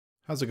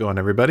How's it going,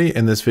 everybody?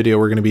 In this video,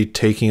 we're going to be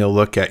taking a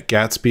look at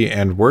Gatsby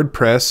and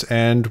WordPress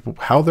and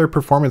how their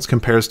performance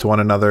compares to one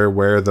another,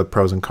 where the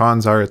pros and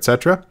cons are,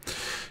 etc.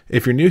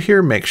 If you're new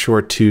here, make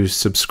sure to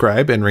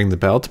subscribe and ring the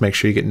bell to make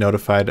sure you get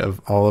notified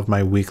of all of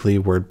my weekly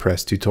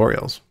WordPress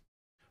tutorials.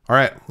 All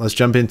right, let's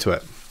jump into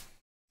it.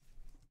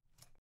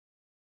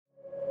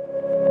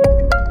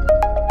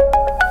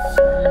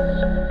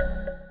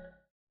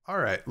 All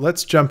right,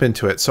 let's jump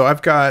into it. So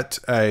I've got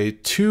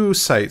two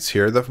sites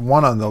here. The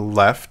one on the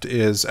left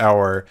is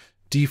our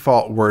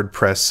default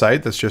WordPress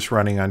site that's just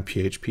running on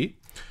PHP.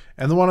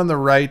 And the one on the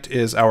right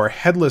is our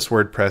headless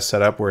WordPress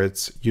setup where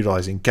it's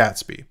utilizing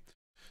Gatsby.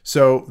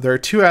 So there are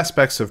two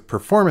aspects of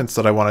performance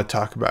that I want to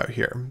talk about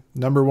here.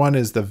 Number one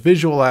is the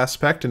visual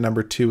aspect, and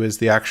number two is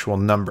the actual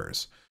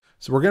numbers.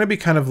 So we're going to be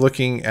kind of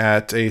looking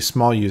at a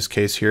small use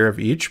case here of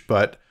each,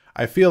 but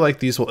I feel like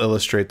these will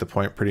illustrate the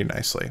point pretty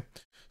nicely.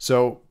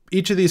 So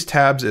each of these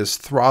tabs is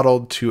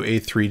throttled to a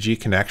 3G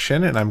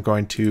connection, and I'm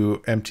going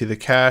to empty the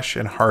cache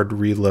and hard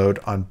reload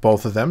on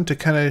both of them to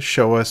kind of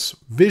show us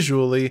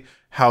visually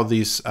how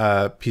these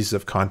pieces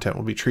of content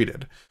will be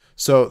treated.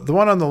 So the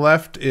one on the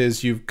left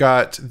is you've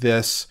got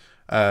this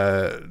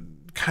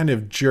kind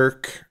of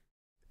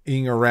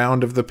jerking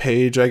around of the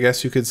page, I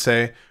guess you could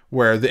say,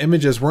 where the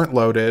images weren't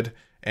loaded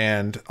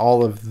and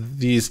all of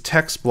these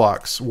text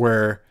blocks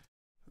were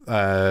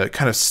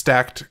kind of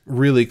stacked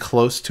really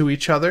close to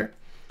each other.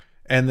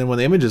 And then when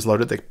the image is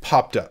loaded, they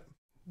popped up.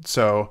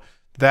 So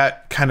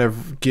that kind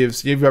of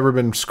gives, you've ever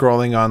been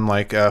scrolling on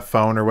like a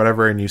phone or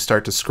whatever, and you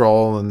start to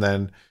scroll and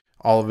then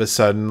all of a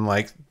sudden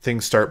like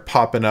things start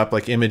popping up,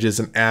 like images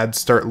and ads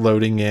start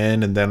loading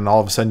in, and then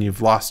all of a sudden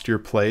you've lost your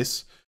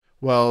place.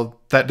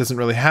 Well, that doesn't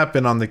really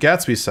happen on the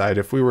Gatsby side.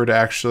 If we were to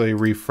actually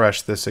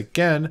refresh this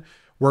again,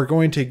 we're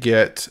going to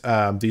get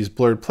these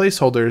blurred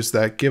placeholders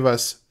that give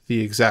us the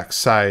exact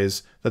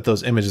size that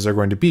those images are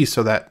going to be,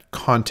 so that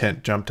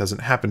content jump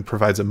doesn't happen,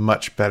 provides a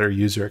much better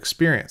user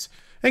experience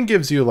and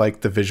gives you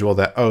like the visual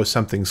that, oh,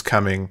 something's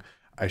coming,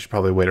 I should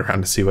probably wait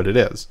around to see what it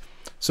is.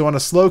 So on a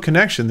slow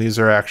connection, these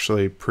are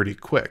actually pretty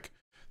quick.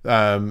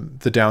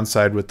 The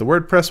downside with the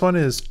WordPress one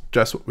is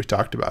just what we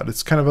talked about.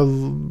 It's kind of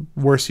a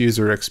worse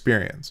user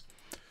experience.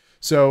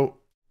 So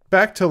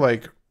back to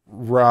like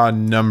raw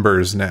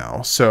numbers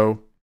now.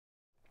 So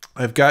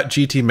I've got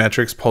GT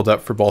metrics pulled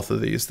up for both of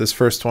these. This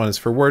first one is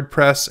for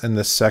WordPress and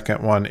the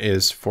second one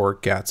is for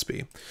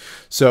Gatsby.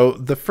 So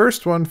the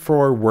first one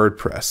for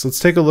WordPress,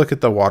 let's take a look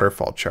at the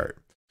waterfall chart.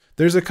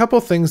 There's a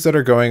couple things that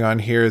are going on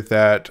here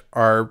that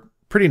are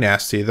pretty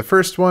nasty. The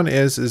first one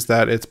is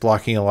that it's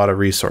blocking a lot of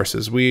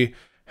resources. We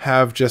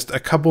have just a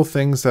couple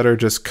things that are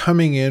just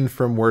coming in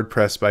from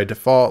WordPress by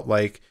default,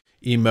 like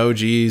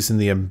emojis and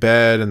the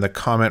embed and the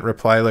comment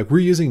reply. Like we're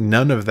using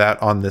none of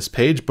that on this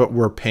page, but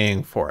we're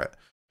paying for it.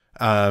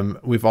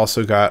 We've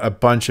also got a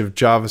bunch of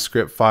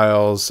JavaScript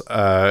files,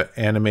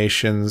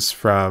 animations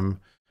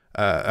from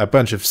a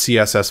bunch of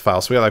CSS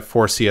files. So we have like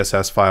 4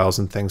 CSS files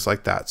and things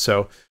like that.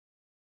 So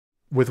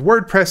with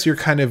WordPress, you're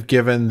kind of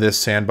given this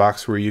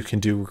sandbox where you can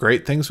do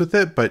great things with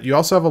it, but you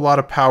also have a lot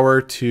of power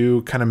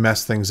to kind of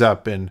mess things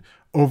up, and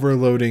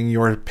overloading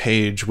your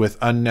page with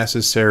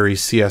unnecessary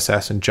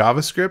CSS and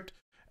JavaScript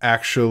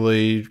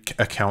actually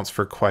accounts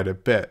for quite a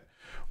bit.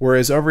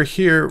 Whereas over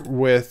here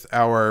with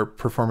our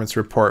performance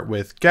report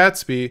with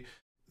Gatsby,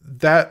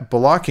 that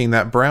blocking,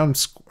 that brown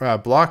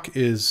block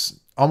is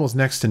almost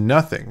next to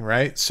nothing,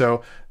 right?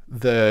 So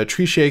the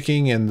tree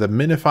shaking and the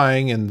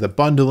minifying and the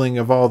bundling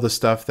of all the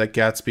stuff that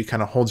Gatsby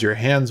kind of holds your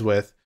hands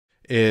with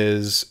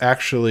is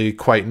actually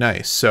quite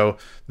nice. So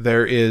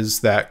there is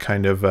that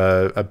kind of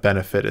a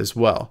benefit as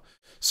well.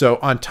 So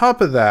on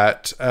top of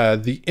that,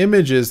 the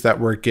images that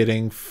we're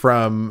getting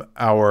from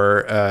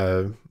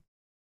our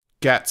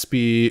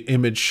Gatsby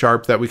image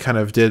sharp that we kind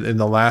of did in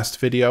the last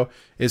video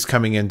is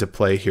coming into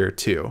play here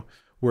too,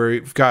 where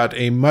we've got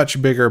a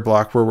much bigger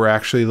block where we're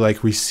actually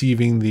like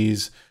receiving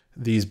these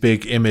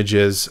big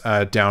images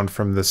down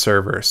from the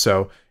server.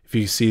 So if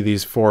you see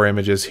these 4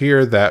 images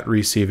here, that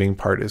receiving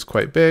part is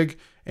quite big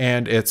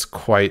and it's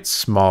quite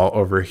small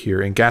over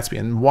here in Gatsby.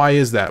 And why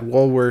is that?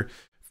 Well, we've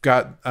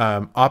got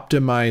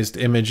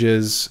optimized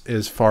images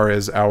as far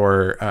as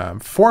our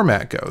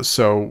format goes.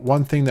 So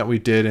one thing that we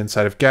did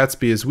inside of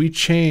Gatsby is we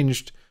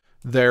changed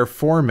their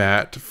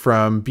format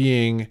from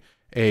being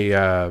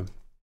a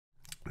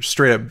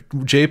straight up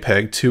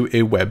JPEG to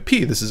a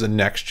WebP. This is a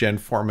next gen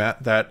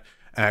format that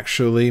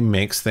actually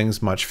makes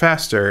things much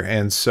faster.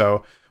 And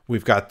so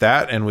we've got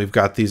that, and we've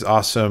got these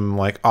awesome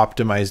like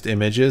optimized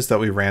images that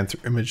we ran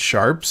through Image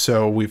Sharp.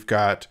 So we've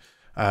got,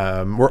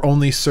 we're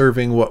only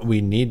serving what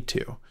we need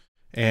to.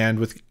 And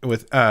with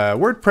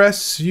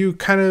WordPress, you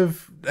kind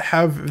of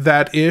have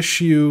that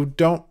issue. You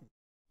don't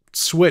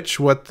switch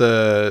what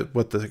the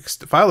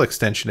file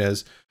extension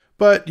is,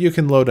 but you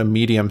can load a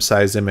medium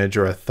size image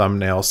or a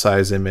thumbnail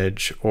size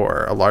image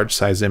or a large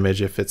size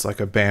image if it's like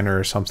a banner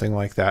or something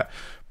like that.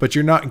 But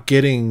you're not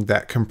getting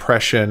that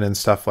compression and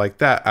stuff like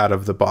that out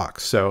of the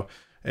box. So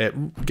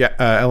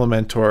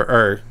Elementor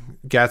or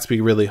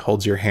Gatsby really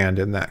holds your hand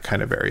in that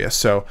kind of area.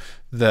 So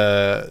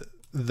the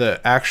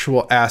the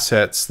actual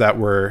assets that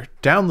we're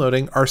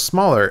downloading are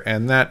smaller,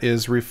 and that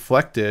is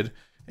reflected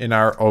in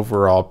our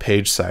overall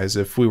page size.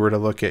 If we were to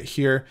look at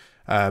here,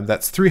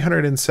 that's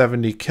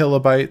 370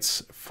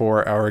 kilobytes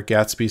for our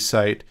Gatsby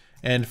site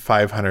and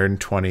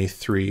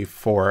 523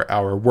 for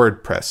our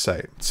WordPress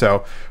site.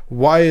 So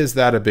why is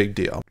that a big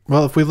deal?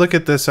 Well, if we look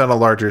at this on a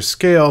larger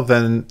scale,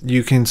 then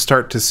you can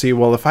start to see,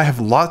 well, if I have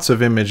lots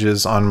of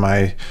images on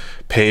my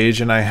page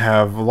and I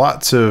have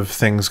lots of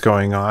things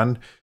going on,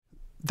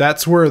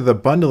 that's where the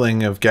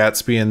bundling of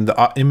Gatsby and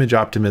the image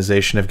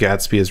optimization of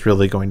Gatsby is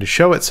really going to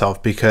show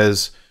itself,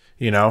 because,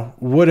 you know,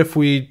 what if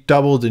we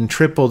doubled and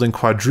tripled and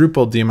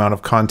quadrupled the amount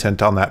of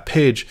content on that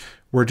page?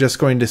 We're just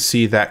going to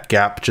see that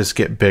gap just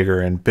get bigger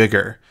and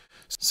bigger.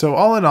 So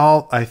all in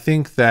all, I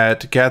think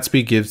that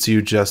Gatsby gives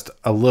you just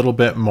a little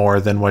bit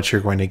more than what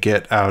you're going to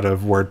get out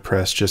of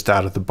WordPress just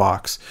out of the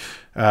box.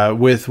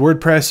 With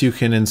WordPress, you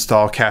can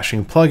install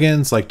caching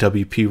plugins like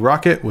WP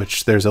Rocket,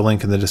 which there's a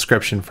link in the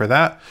description for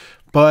that.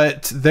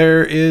 But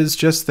there is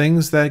just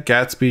things that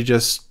Gatsby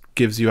just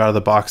gives you out of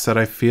the box that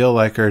I feel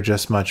like are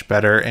just much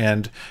better,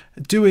 and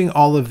doing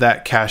all of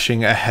that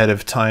caching ahead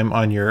of time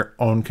on your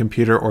own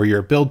computer or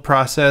your build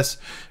process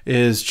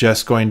is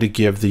just going to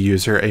give the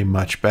user a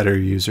much better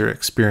user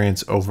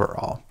experience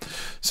overall.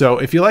 So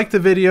if you like the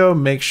video,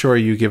 make sure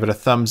you give it a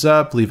thumbs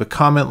up, leave a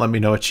comment, let me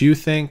know what you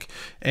think,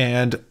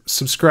 and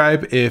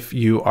subscribe if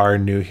you are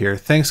new here.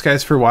 Thanks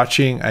guys for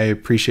watching. I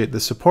appreciate the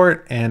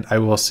support, and I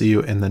will see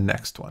you in the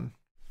next one.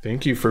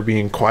 Thank you for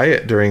being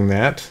quiet during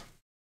that.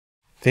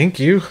 Thank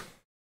you.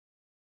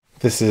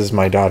 This is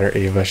my daughter,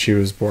 Ava. She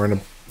was born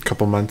a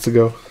couple months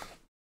ago.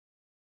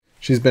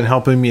 She's been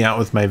helping me out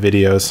with my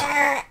videos.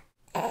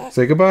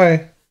 Say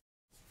goodbye.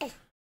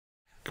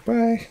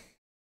 Goodbye.